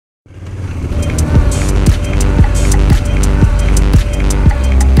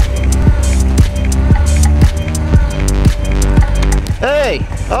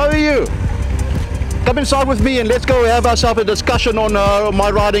you? Come inside with me and let's go have ourselves a discussion on my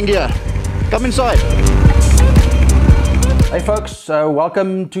riding gear. Come inside. Hey folks,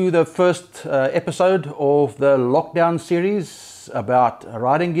 welcome to the first episode of the lockdown series about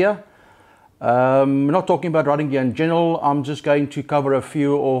riding gear. We're not talking about riding gear in general. I'm just going to cover a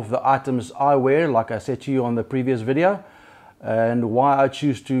few of the items I wear, like I said to you on the previous video, and why I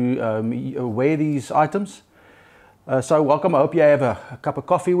choose to wear these items. So welcome. I hope you have a cup of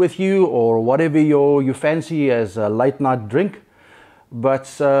coffee with you or whatever you fancy as a late night drink.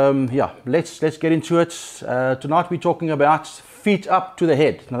 But yeah, let's get into it. Tonight we're talking about feet up to the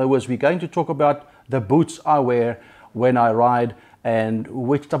head. In other words, we're going to talk about the boots I wear when I ride and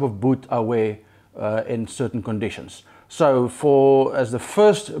which type of boot I wear in certain conditions. So as the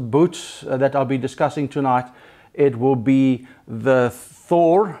first boot that I'll be discussing tonight, it will be the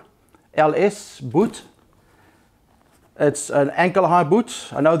Thor LS boot. It's an ankle high boot.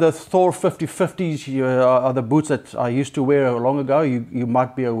 I know the Thor 5050s are the boots that I used to wear long ago. You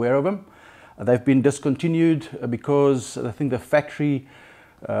might be aware of them. They've been discontinued because I think the factory,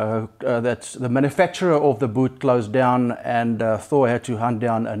 that's the manufacturer of the boot closed down, and Thor had to hunt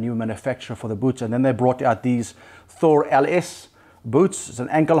down a new manufacturer for the boots, and then they brought out these Thor LS boots. It's an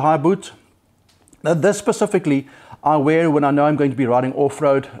ankle high boot. Now this specifically I wear when I know I'm going to be riding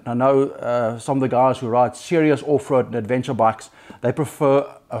off-road. I know some of the guys who ride serious off-road and adventure bikes, they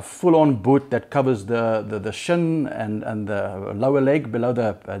prefer a full-on boot that covers the shin and the lower leg below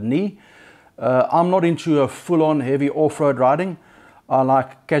the knee. I'm not into a full-on heavy off-road riding. I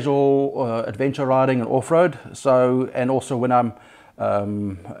like casual adventure riding and off-road. And also when I'm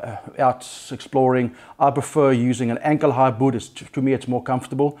out exploring, I prefer using an ankle-high boot. To me, it's more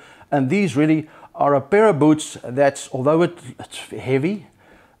comfortable. And these really are a pair of boots that, although it's heavy,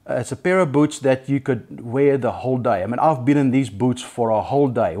 it's a pair of boots that you could wear the whole day. I mean, I've been in these boots for a whole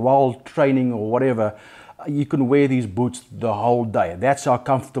day while training or whatever. You can wear these boots the whole day. That's how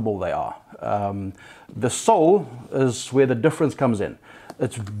comfortable they are. The sole is where the difference comes in.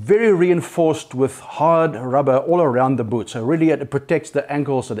 It's very reinforced with hard rubber all around the boot. So really it protects the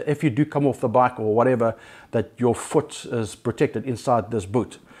ankle so that if you do come off the bike or whatever, that your foot is protected inside this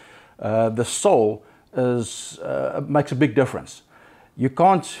boot. The sole makes a big difference. You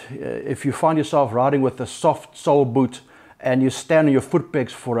can't, if you find yourself riding with a soft sole boot and you stand on your foot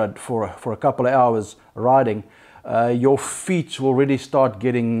pegs for a couple of hours riding, your feet will really start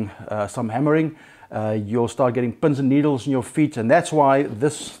getting some hammering. You'll start getting pins and needles in your feet, and that's why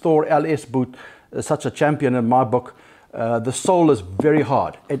this Thor LS boot is such a champion in my book. The sole is very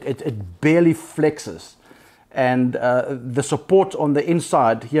hard. It barely flexes. And the support on the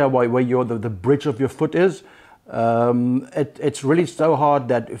inside here where the bridge of your foot is, it's really so hard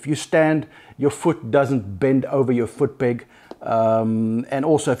that if you stand, your foot doesn't bend over your foot peg. And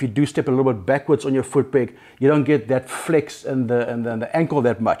also if you do step a little bit backwards on your foot peg, you don't get that flex in the ankle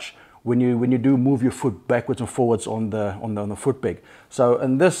that much when you do move your foot backwards and forwards on the foot peg. So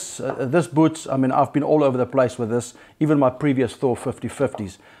in this boot, I mean, I've been all over the place with this, even my previous Thor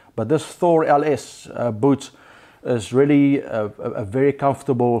 5050s. But this Thor LS boot is really a very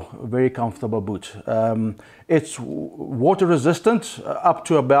comfortable boot. It's water resistant up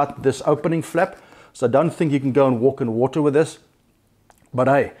to about this opening flap, so don't think you can go and walk in water with this. But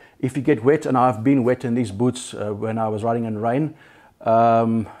hey, if you get wet, and I've been wet in these boots when I was riding in rain,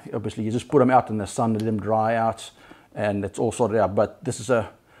 obviously you just put them out in the sun, let them dry out, and it's all sorted out. But this is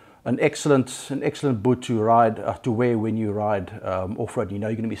an excellent boot to wear when you ride off-road. You know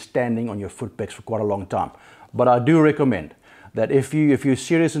you're going to be standing on your foot pegs for quite a long time. But I do recommend that if you're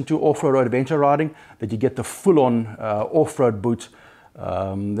serious into off-road or adventure riding, that you get the full-on off-road boot.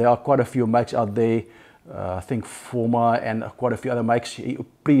 There are quite a few makes out there. I think Forma and quite a few other makes.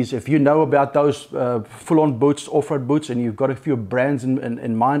 Please, if you know about those full-on boots, off-road boots, and you've got a few brands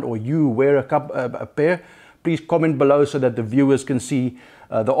in mind, or you wear a pair, please comment below so that the viewers can see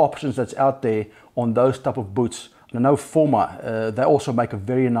the options that's out there on those type of boots. And I know Forma, they also make a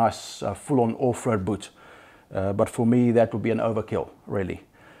very nice full-on off-road boot. But for me, that would be an overkill, really.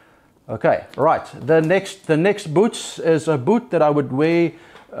 Okay, right. The next boot is a boot that I would wear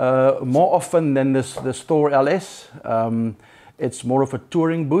more often than this Thor LS. It's more of a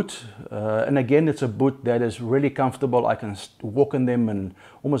touring boot, and again, it's a boot that is really comfortable. I can walk in them and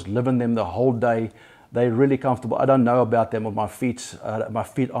almost live in them the whole day. They're really comfortable. I don't know about them on my feet. My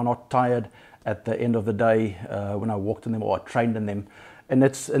feet are not tired at the end of the day when I walked in them or I trained in them. And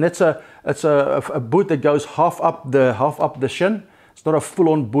it's a boot that goes half up the shin. It's not a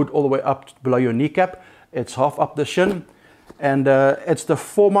full-on boot all the way up below your kneecap. It's half up the shin, and it's the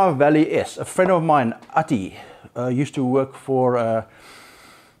Forma Valley S. A friend of mine, Ati, used to work for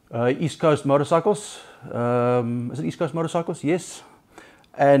East Coast Motorcycles. Is it East Coast Motorcycles? Yes.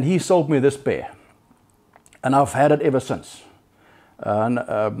 And he sold me this pair, and I've had it ever since.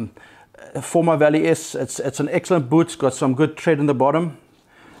 And Forma Valley S, it's an excellent boot. It's got some good tread in the bottom,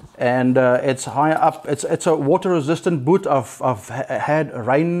 and it's higher up. It's a water-resistant boot. I've had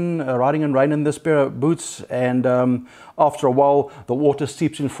rain, riding in rain in this pair of boots, and after a while the water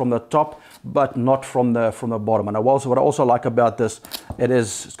seeps in from the top, but not from the bottom. And what I also like about this,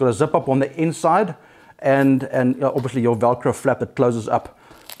 it's got a zip up on the inside, and obviously your Velcro flap that closes up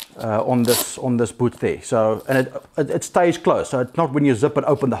on this boot there. So, and it stays closed. So it's not when you zip it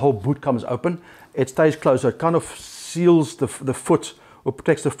open the whole boot comes open. It stays closed. So it kind of seals the foot, or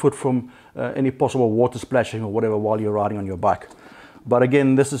protects the foot from any possible water splashing or whatever while you're riding on your bike. But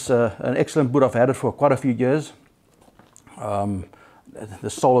again, this is an excellent boot. I've had it for quite a few years. The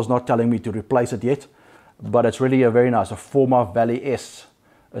sole is not telling me to replace it yet, but it's really a very nice, a Forma Valley S.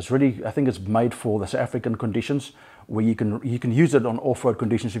 It's really, I think it's made for the South African conditions, where you can use it on off-road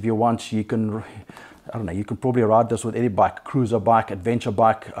conditions if you want. You can, I don't know, you can probably ride this with any bike, cruiser bike, adventure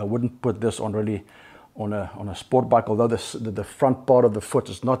bike. I wouldn't put this on really on a sport bike, although the front part of the foot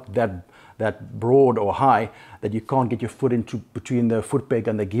is not that broad or high that you can't get your foot into between the foot peg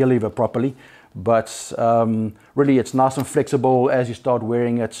and the gear lever properly. But really, it's nice and flexible as you start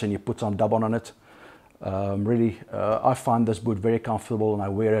wearing it and you put some dub on it. Really, I find this boot very comfortable, and I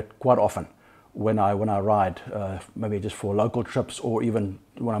wear it quite often when I ride, maybe just for local trips, or even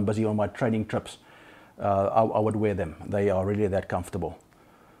when I'm busy on my training trips. I would wear them. They are really that comfortable.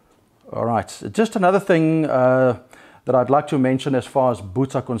 All right, just another thing that I'd like to mention as far as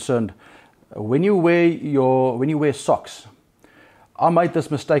boots are concerned. When you wear socks, I made this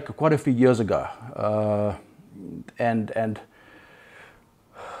mistake quite a few years ago, and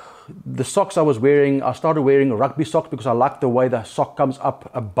the socks I was wearing, I started wearing rugby socks because I like the way the sock comes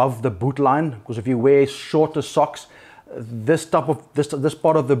up above the boot line. Because if you wear shorter socks, this part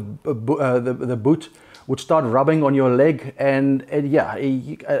of the boot would start rubbing on your leg, and yeah,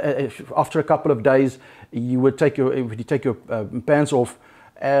 after a couple of days, you would take your pants off.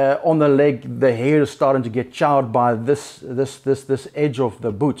 On the leg, the hair is starting to get chowed by this edge of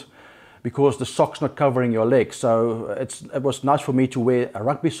the boot, because the sock's not covering your leg. So it was nice for me to wear a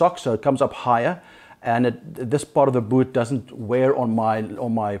rugby sock, so it comes up higher, and this part of the boot doesn't wear on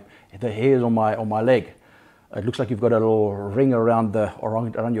the hairs on my leg. It looks like you've got a little ring around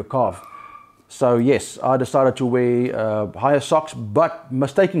your calf. So yes, I decided to wear higher socks, but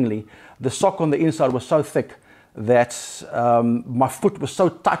mistakenly, the sock on the inside was so thick that my foot was so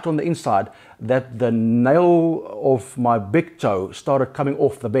tight on the inside that the nail of my big toe started coming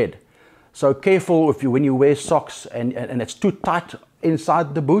off the bed. So careful when you wear socks and it's too tight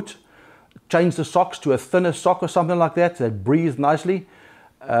inside the boot. Change the socks to a thinner sock or something like that breathes nicely.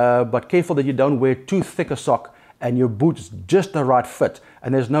 But careful that you don't wear too thick a sock and your boot is just the right fit,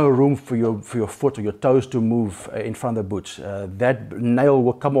 and there's no room for your foot or your toes to move in front of the boot. That nail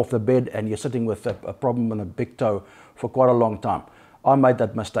will come off the bed, and you're sitting with a problem on a big toe for quite a long time. I made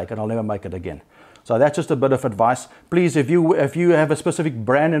that mistake, and I'll never make it again. So that's just a bit of advice. Please, if you have a specific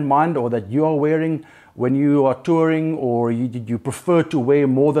brand in mind, or that you are wearing when you are touring, or you prefer to wear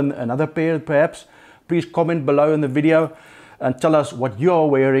more than another pair perhaps, please comment below in the video and tell us what you are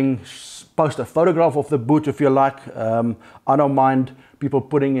wearing. Post a photograph of the boot if you like. I don't mind people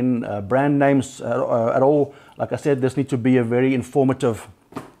putting in brand names at all. Like I said, this needs to be a very informative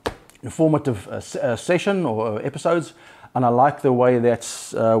session or episodes, and I like the way that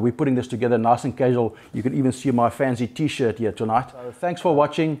we're putting this together, nice and casual. You can even see my fancy t-shirt here tonight. So thanks for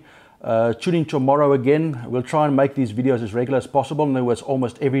watching. Tune in tomorrow again. We'll try and make these videos as regular as possible. In other words,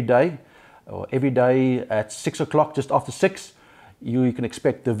 almost every day, or every day at 6 o'clock, just after 6. You can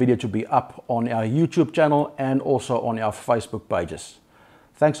expect the video to be up on our YouTube channel and also on our Facebook pages.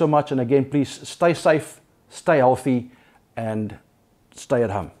 Thanks so much, and again, please stay safe, stay healthy, and stay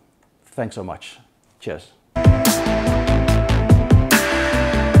at home. Thanks so much. Cheers.